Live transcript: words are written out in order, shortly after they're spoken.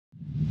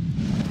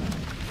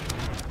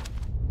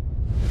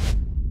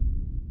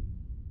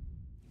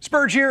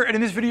Spurge here, and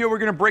in this video we're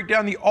going to break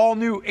down the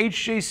all-new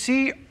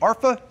HJC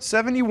RPHA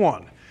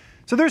 71.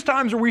 So there's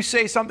times where we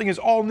say something is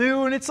all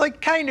new and it's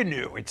like kind of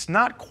new. It's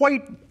not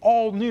quite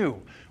all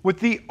new. With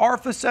the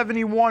RPHA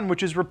 71,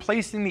 which is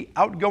replacing the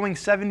outgoing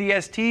 70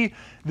 ST,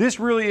 this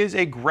really is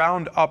a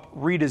ground-up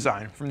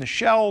redesign. From the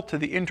shell to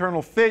the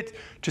internal fit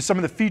to some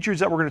of the features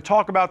that we're going to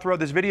talk about throughout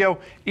this video,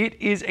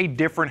 it is a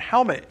different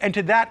helmet. And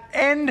to that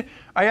end,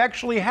 I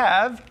actually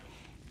have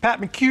Pat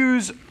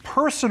McHugh's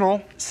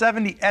personal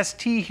 70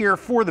 ST here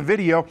for the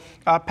video.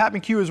 Pat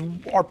McHugh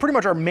is pretty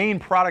much our main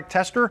product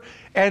tester,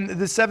 and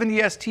the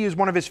 70 ST is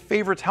one of his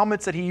favorite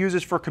helmets that he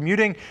uses for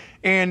commuting.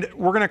 And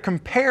we're going to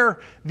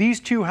compare these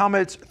two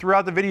helmets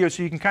throughout the video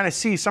so you can kind of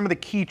see some of the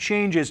key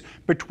changes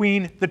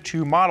between the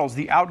two models,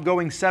 the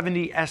outgoing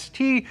 70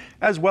 ST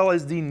as well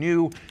as the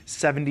new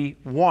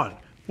 71.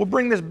 We'll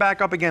bring this back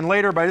up again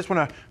later, but I just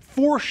want to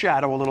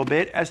foreshadow a little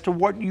bit as to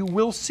what you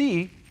will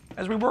see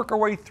as we work our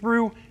way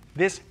through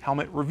this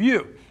helmet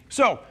review.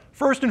 So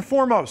first and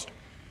foremost,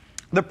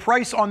 the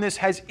price on this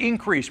has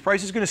increased.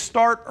 Price is going to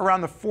start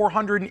around the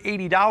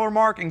 $480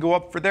 mark and go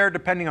up for there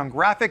depending on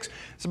graphics.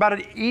 It's about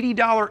an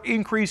 $80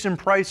 increase in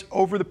price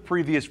over the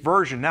previous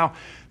version. Now,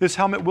 this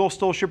helmet will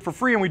still ship for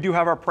free and we do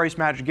have our price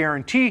match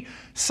guarantee.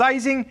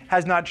 Sizing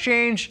has not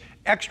changed.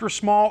 Extra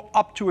small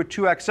up to a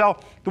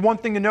 2XL. The one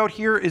thing to note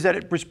here is that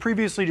it was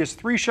previously just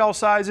 3 shell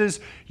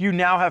sizes. You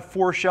now have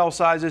 4 shell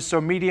sizes,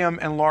 so medium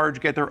and large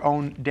get their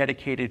own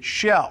dedicated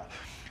shell.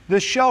 The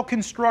shell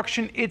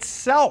construction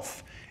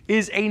itself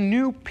is a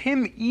new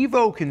P.I.M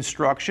Evo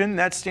construction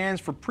that stands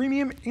for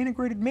Premium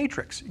Integrated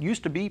Matrix. It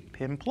used to be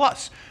P.I.M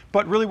Plus,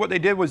 but really what they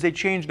did was they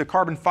changed the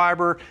carbon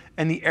fiber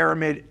and the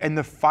aramid and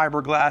the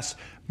fiberglass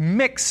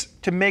mix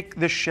to make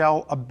the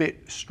shell a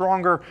bit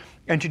stronger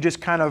and to just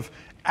kind of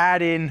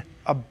add in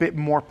a bit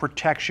more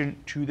protection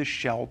to the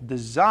shell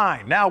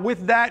design. Now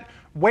with that,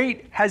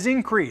 weight has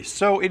increased.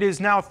 So it is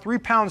now 3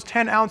 pounds,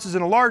 10 ounces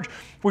in a large,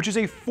 which is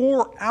a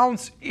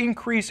 4-ounce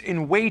increase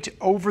in weight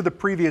over the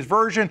previous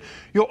version.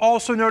 You'll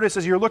also notice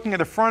as you're looking at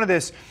the front of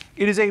this,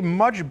 it is a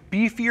much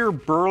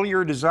beefier,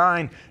 burlier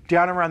design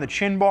down around the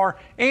chin bar.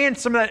 And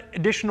some of that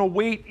additional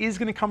weight is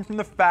going to come from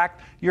the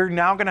fact you're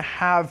now going to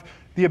have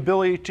the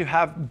ability to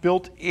have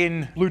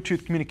built-in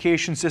Bluetooth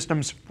communication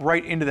systems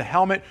right into the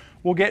helmet.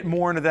 We'll get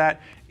more into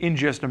that in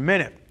just a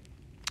minute.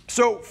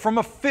 So from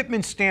a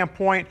fitment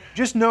standpoint,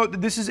 just note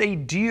that this is a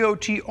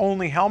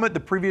DOT-only helmet. The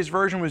previous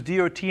version was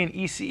DOT and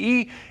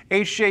ECE.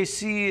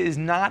 HJC is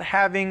not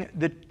having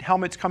the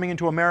helmets coming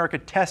into America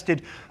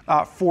tested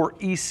for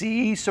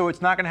ECE, so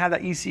it's not going to have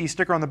that ECE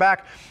sticker on the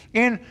back.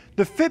 And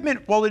the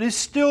fitment, while it is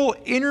still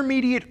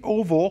intermediate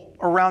oval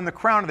around the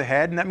crown of the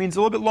head, and that means a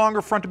little bit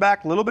longer front to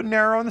back, a little bit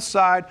narrow on the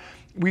side,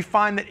 we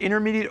find that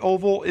intermediate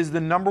oval is the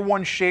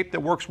 #1 shape that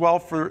works well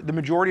for the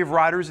majority of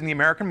riders in the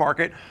American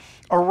market.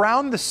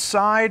 Around the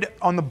side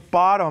on the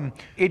bottom,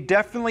 it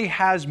definitely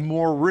has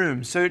more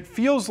room. So it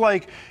feels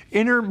like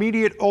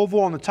intermediate oval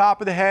on the top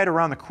of the head,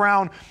 around the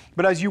crown,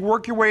 but as you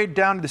work your way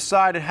down to the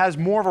side, it has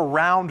more of a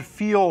round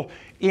feel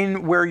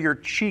in where your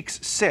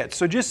cheeks sit.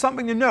 So just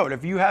something to note,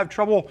 if you have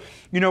trouble,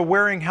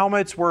 wearing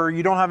helmets where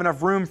you don't have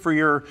enough room for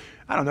your,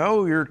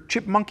 your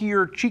chipmunky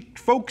or cheeked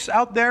folks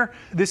out there,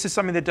 this is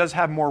something that does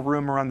have more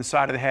room around the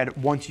side of the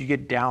head once you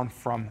get down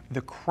from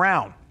the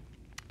crown.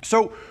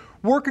 So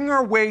working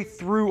our way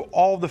through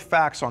all the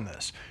facts on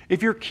this,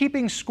 if you're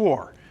keeping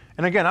score,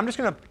 and again, I'm just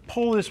going to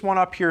pull this one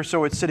up here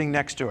so it's sitting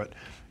next to it,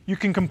 you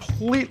can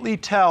completely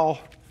tell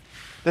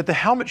that the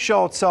helmet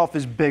shell itself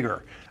is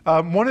bigger.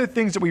 One of the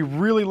things that we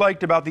really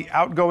liked about the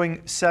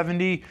outgoing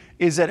 70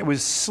 is that it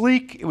was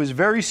sleek, it was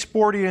very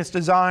sporty in its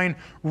design,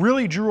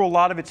 really drew a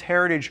lot of its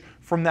heritage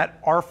from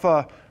that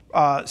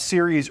RPHA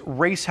series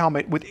race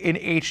helmet within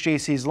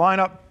HJC's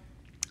lineup.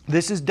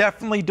 This is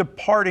definitely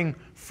departing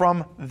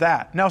from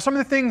that. Now, some of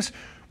the things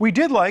we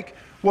did like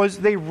was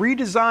they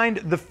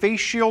redesigned the face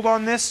shield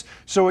on this,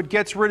 so it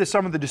gets rid of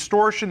some of the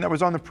distortion that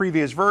was on the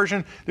previous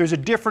version. There's a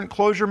different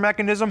closure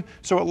mechanism,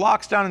 so it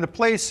locks down into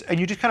place, and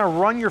you just kind of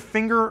run your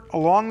finger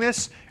along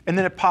this, and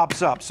then it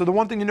pops up. So the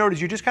one thing to note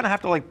is you just kind of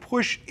have to like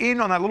push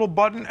in on that little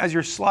button as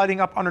you're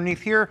sliding up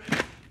underneath here,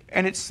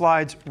 and it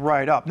slides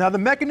right up. Now the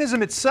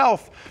mechanism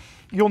itself,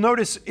 you'll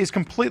notice, is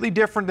completely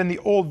different than the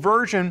old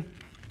version.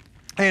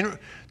 And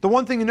the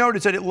one thing to note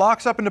is that it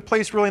locks up into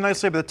place really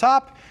nicely up at the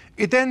top.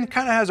 It then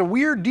kind of has a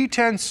weird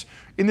detense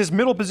in this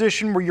middle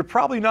position where you're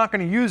probably not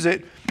going to use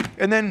it,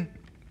 and then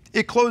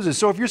it closes.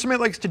 So if you're somebody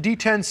that likes to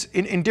detense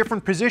in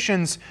different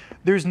positions,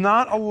 there's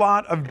not a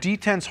lot of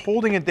detense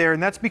holding it there,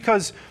 and that's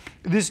because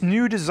this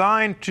new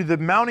design to the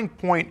mounting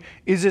point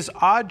is this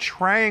odd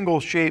triangle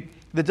shape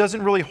that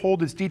doesn't really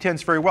hold its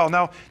detense very well.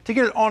 Now, to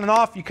get it on and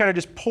off, you kind of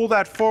just pull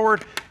that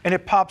forward and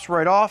it pops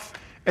right off,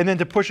 and then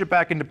to push it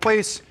back into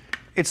place,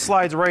 it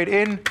slides right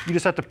in. You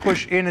just have to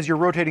push in as you're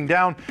rotating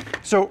down.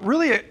 So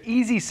really an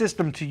easy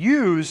system to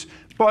use,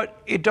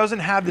 but it doesn't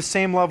have the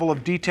same level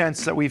of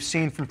detense that we've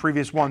seen from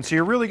previous ones. So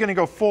you're really going to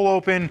go full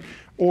open,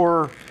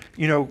 or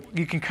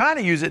you can kind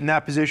of use it in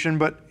that position,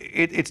 but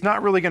it's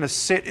not really going to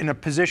sit in a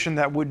position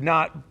that would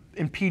not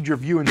impede your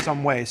view in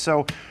some way.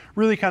 So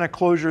really kind of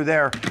closure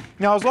there.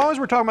 Now, as long as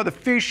we're talking about the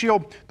face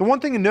shield, the one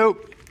thing to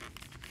note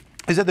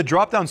is that the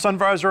drop-down sun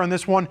visor on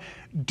this one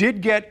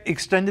did get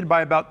extended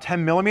by about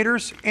 10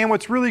 millimeters. And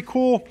what's really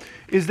cool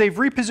is they've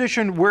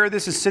repositioned where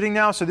this is sitting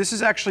now. So this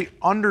is actually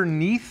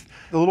underneath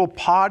the little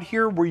pod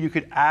here where you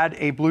could add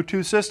a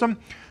Bluetooth system.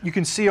 You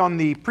can see on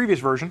the previous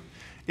version,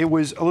 it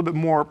was a little bit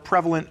more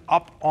prevalent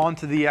up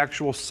onto the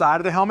actual side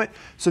of the helmet.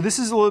 So this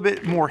is a little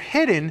bit more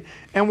hidden.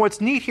 And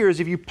what's neat here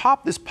is if you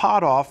pop this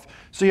pod off,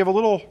 so you have a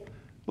little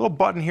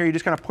button here, you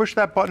just kind of push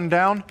that button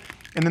down,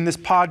 and then this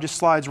pod just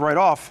slides right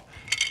off.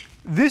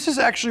 This is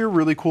actually a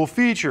really cool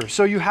feature.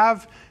 So you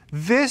have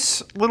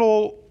this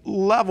little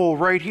level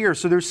right here.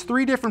 So there's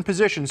 3 different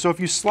positions. So if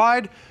you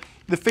slide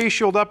the face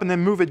shield up and then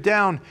move it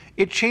down,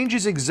 it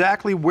changes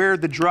exactly where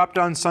the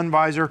drop-down sun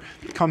visor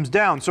comes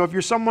down. So if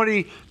you're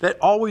somebody that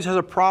always has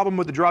a problem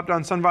with the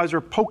drop-down sun visor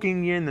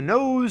poking you in the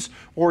nose,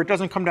 or it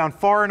doesn't come down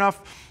far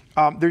enough,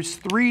 there's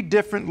 3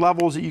 different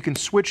levels that you can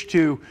switch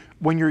to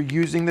when you're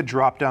using the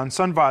drop-down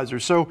sun visor.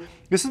 So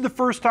this is the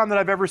first time that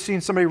I've ever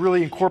seen somebody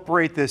really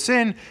incorporate this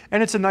in,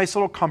 and it's a nice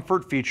little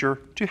comfort feature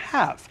to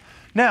have.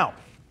 Now,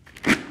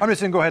 I'm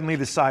just gonna go ahead and leave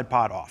the side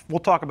pod off. We'll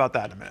talk about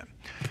that in a minute.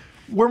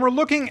 When we're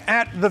looking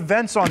at the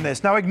vents on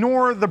this, now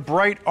ignore the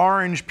bright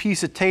orange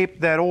piece of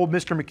tape that old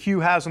Mr.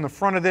 McHugh has on the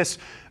front of this.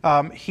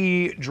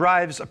 He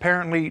drives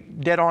apparently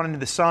dead on into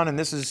the sun, and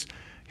this is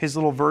his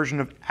little version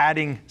of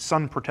adding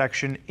sun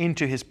protection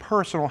into his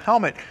personal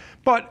helmet.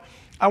 But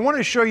I wanted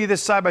to show you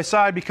this side by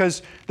side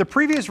because the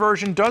previous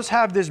version does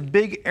have this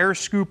big air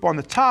scoop on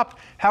the top.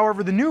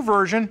 However, the new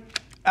version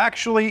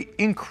actually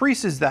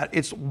increases that.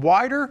 It's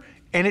wider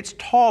and it's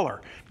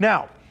taller.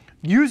 Now,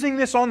 using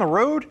this on the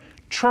road,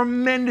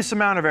 tremendous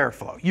amount of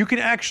airflow. You can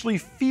actually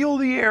feel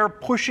the air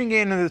pushing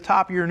into the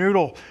top of your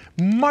noodle,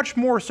 much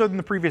more so than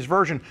the previous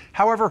version.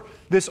 However,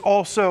 this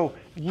also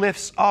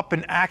lifts up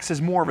and acts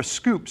as more of a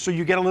scoop, so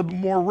you get a little bit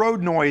more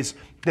road noise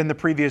than the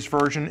previous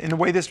version. In the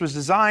way this was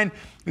designed,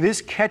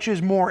 this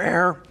catches more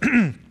air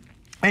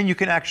and you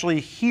can actually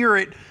hear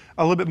it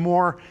a little bit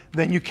more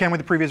than you can with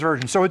the previous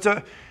version. So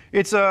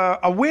it's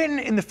a win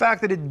in the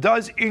fact that it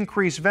does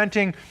increase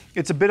venting.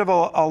 It's a bit of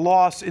a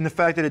loss in the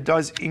fact that it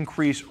does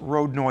increase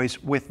road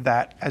noise with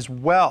that as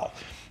well.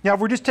 Now, if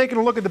we're just taking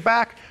a look at the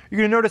back, you're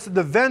going to notice that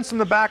the vents in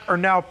the back are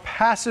now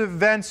passive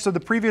vents. So the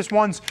previous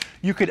ones,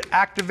 you could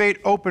activate,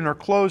 open, or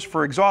close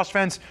for exhaust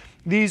vents.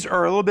 These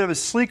are a little bit of a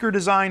sleeker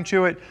design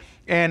to it,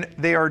 and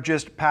they are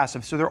just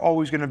passive. So they're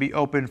always going to be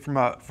open from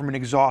an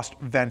exhaust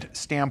vent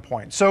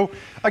standpoint. So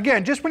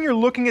again, just when you're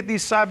looking at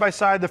these side by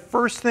side, the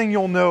first thing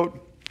you'll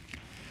note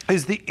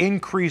is the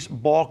increased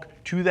bulk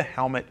to the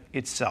helmet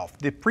itself.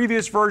 The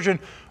previous version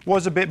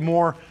was a bit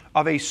more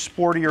of a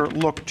sportier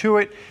look to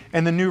it,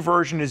 and the new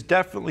version is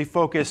definitely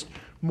focused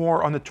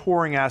more on the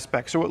touring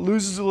aspect. So it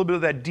loses a little bit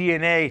of that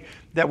DNA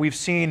that we've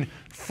seen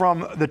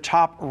from the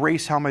top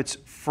race helmets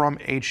from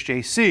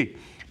HJC.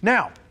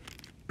 Now,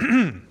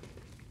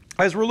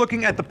 as we're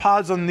looking at the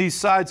pods on these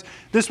sides,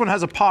 this one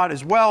has a pod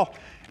as well,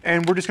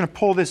 and we're just going to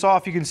pull this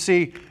off. You can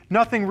see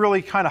nothing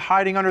really kind of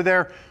hiding under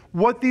there.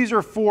 What these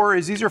are for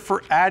is these are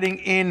for adding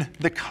in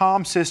the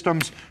comm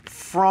systems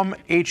from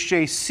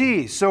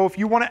HJC. So if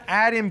you want to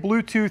add in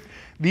Bluetooth,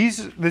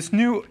 this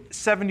new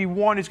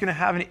 71 is going to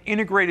have an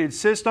integrated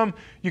system.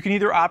 You can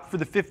either opt for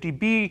the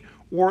 50B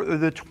or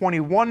the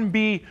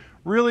 21B.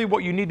 Really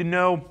what you need to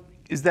know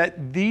is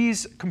that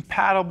these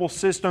compatible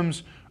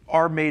systems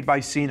are made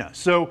by Sena.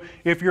 So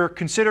if you're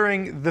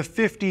considering the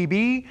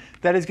 50B,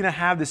 that is going to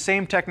have the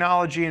same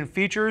technology and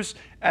features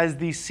as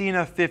the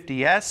Sena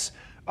 50S.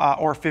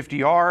 Or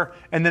 50R,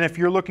 and then if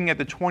you're looking at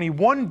the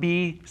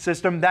 21B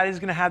system, that is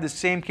going to have the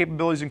same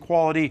capabilities and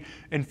quality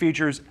and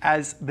features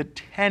as the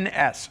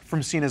 10S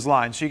from Sena's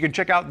line. So you can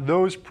check out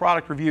those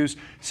product reviews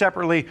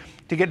separately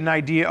to get an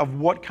idea of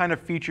what kind of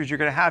features you're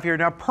going to have here.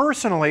 Now,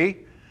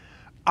 personally,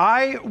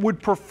 I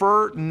would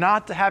prefer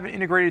not to have an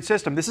integrated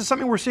system. This is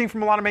something we're seeing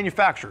from a lot of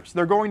manufacturers.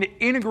 They're going to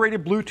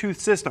integrated Bluetooth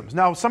systems.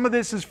 Now, some of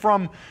this is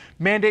from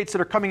mandates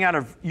that are coming out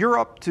of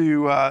Europe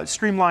to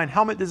streamline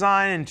helmet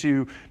design and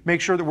to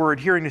make sure that we're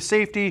adhering to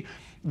safety.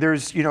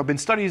 There's been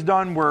studies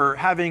done where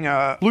having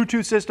a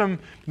Bluetooth system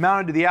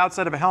mounted to the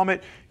outside of a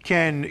helmet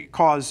can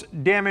cause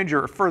damage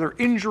or further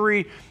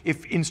injury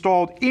if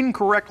installed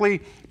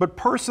incorrectly. But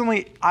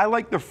personally, I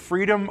like the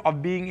freedom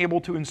of being able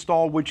to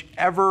install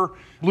whichever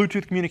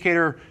Bluetooth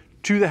communicator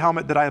to the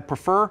helmet that I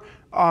prefer.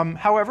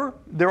 However,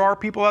 there are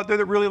people out there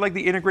that really like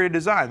the integrated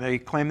design. They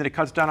claim that it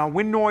cuts down on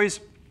wind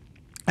noise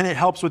and it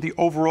helps with the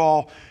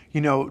overall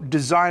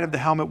design of the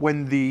helmet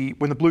when the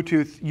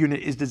Bluetooth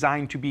unit is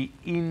designed to be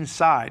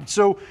inside.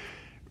 So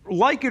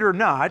like it or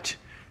not,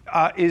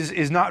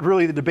 is not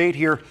really the debate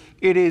here.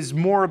 It is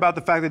more about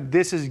the fact that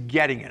this is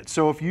getting it.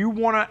 So if you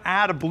want to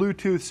add a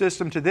Bluetooth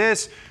system to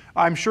this,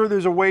 I'm sure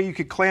there's a way you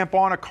could clamp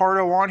on a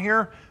Cardo on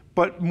here,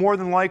 but more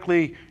than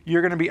likely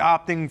you're going to be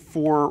opting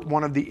for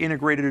one of the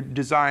integrated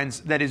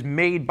designs that is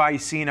made by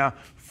Sena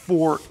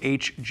for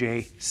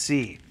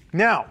HJC.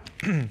 Now,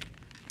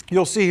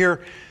 you'll see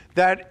here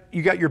that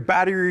you got your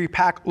battery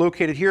pack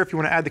located here. If you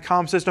want to add the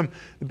comm system,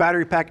 the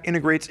battery pack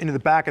integrates into the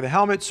back of the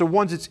helmet. So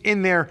once it's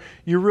in there,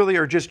 you really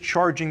are just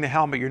charging the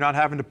helmet. You're not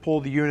having to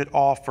pull the unit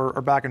off or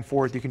back and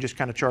forth. You can just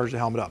kind of charge the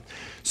helmet up.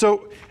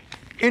 So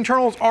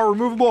internals are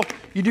removable.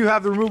 You do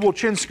have the removable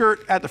chin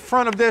skirt at the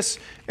front of this.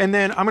 And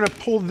then I'm going to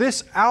pull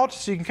this out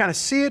so you can kind of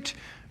see it.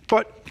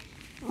 But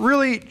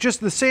really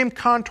just the same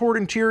contoured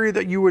interior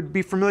that you would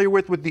be familiar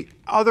with the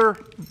other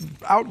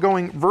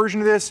outgoing version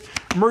of this.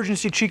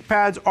 Emergency cheek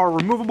pads are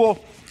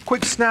removable.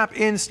 Quick snap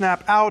in,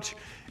 snap out.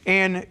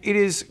 And it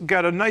is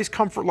got a nice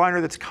comfort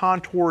liner that's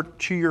contoured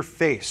to your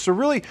face. So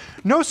really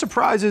no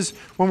surprises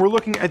when we're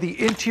looking at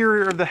the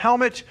interior of the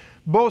helmet.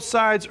 Both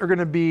sides are going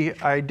to be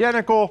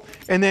identical.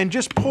 And then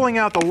just pulling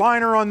out the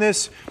liner on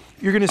this,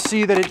 you're going to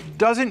see that it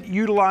doesn't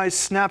utilize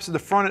snaps at the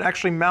front. It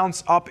actually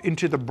mounts up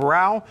into the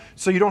brow,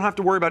 so you don't have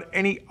to worry about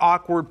any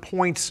awkward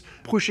points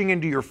pushing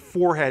into your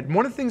forehead.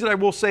 One of the things that I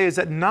will say is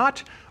that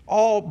not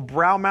all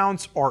brow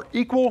mounts are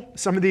equal.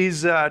 Some of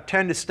these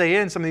tend to stay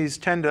in, some of these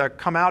tend to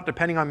come out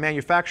depending on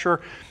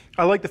manufacturer.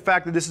 I like the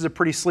fact that this is a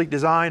pretty sleek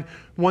design.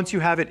 Once you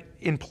have it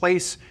in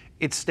place,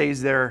 it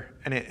stays there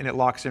and it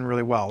locks in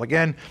really well.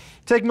 Again,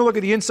 taking a look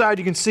at the inside,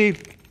 you can see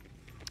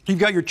you've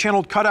got your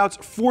channeled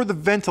cutouts for the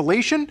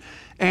ventilation,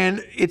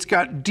 and it's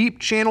got deep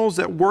channels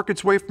that work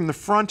its way from the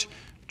front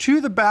to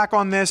the back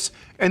on this.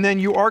 And then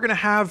you are going to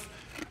have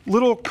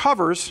little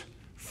covers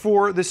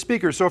for the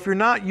speakers. So if you're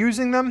not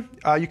using them,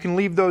 you can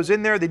leave those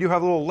in there. They do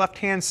have a little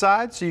left-hand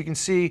side, so you can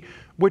see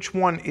which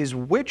one is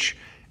which.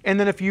 And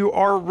then if you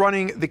are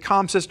running the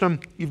comm system,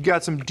 you've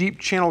got some deep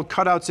channeled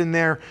cutouts in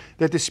there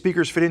that the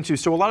speakers fit into.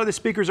 So a lot of the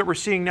speakers that we're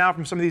seeing now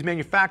from some of these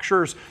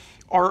manufacturers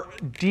are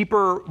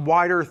deeper,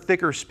 wider,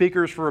 thicker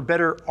speakers for a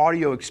better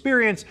audio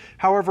experience.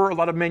 However, a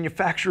lot of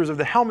manufacturers of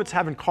the helmets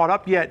haven't caught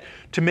up yet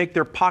to make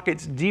their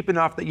pockets deep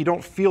enough that you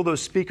don't feel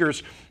those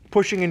speakers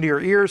pushing into your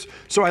ears.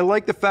 So I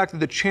like the fact that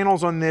the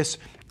channels on this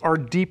are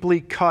deeply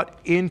cut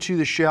into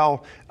the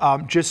shell,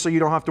 just so you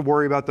don't have to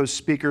worry about those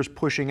speakers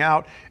pushing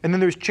out. And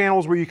then there's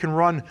channels where you can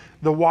run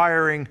the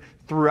wiring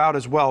throughout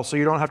as well, so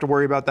you don't have to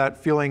worry about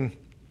that feeling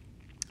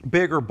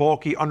big or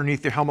bulky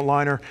underneath your helmet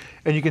liner.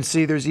 And you can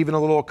see there's even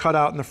a little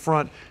cutout in the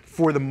front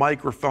for the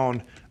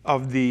microphone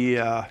of the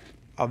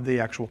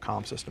actual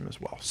comm system as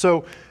well.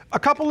 So a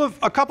couple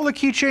of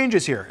key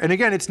changes here. And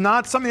again, it's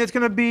not something that's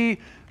going to be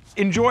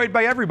enjoyed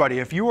by everybody.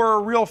 If you are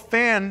a real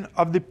fan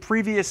of the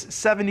previous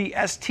 70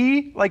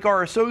 ST, like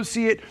our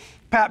associate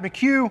Pat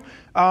McHugh,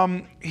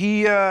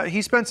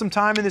 he spent some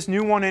time in this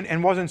new one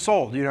and wasn't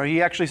sold. You know,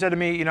 he actually said to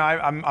me, you know,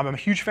 I'm a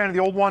huge fan of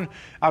the old one.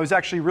 I was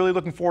actually really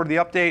looking forward to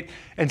the update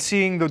and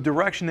seeing the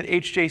direction that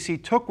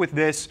HJC took with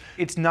this.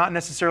 It's not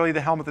necessarily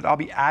the helmet that I'll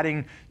be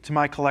adding to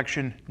my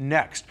collection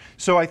next.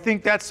 So I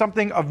think that's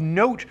something of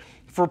note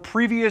for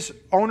previous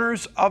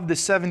owners of the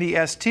 70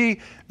 ST,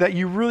 that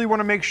you really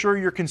want to make sure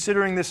you're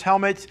considering this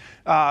helmet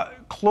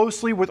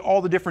closely with all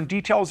the different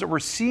details that we're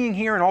seeing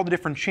here and all the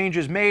different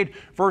changes made,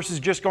 versus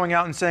just going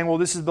out and saying, well,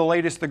 this is the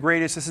latest, the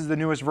greatest, this is the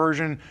newest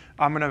version,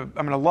 I'm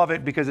gonna love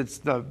it because it's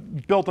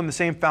built on the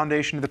same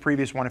foundation of the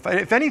previous one.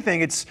 If anything,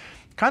 it's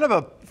kind of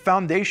a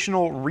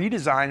foundational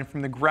redesign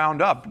from the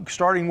ground up,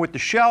 starting with the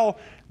shell,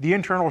 the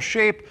internal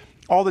shape,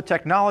 all the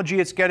technology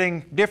it's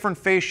getting, different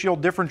face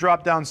shield, different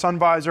drop-down sun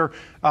visor.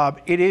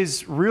 It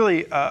is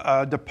really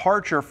a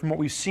departure from what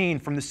we've seen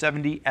from the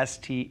 70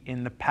 ST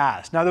in the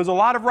past. Now, there's a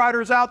lot of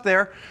riders out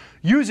there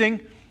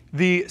using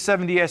the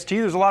 70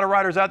 ST. There's a lot of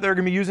riders out there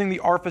going to be using the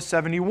RPHA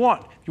 71.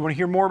 If you want to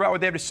hear more about what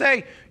they have to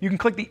say, you can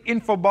click the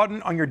info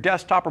button on your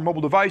desktop or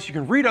mobile device. You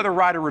can read other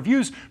rider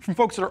reviews from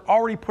folks that are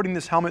already putting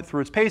this helmet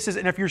through its paces.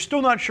 And if you're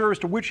still not sure as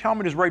to which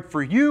helmet is right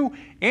for you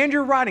and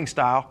your riding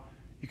style,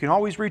 you can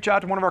always reach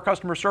out to one of our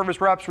customer service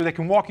reps where they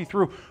can walk you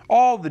through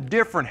all the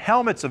different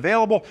helmets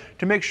available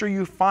to make sure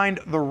you find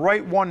the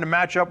right one to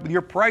match up with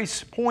your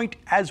price point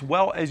as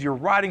well as your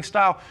riding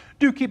style.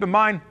 Do keep in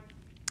mind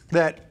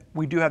that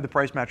we do have the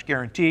price match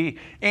guarantee,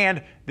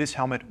 and this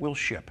helmet will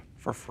ship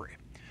for free.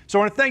 So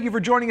I want to thank you for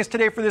joining us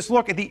today for this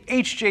look at the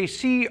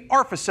HJC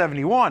RPHA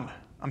 71.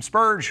 I'm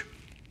Spurge.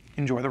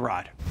 Enjoy the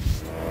ride.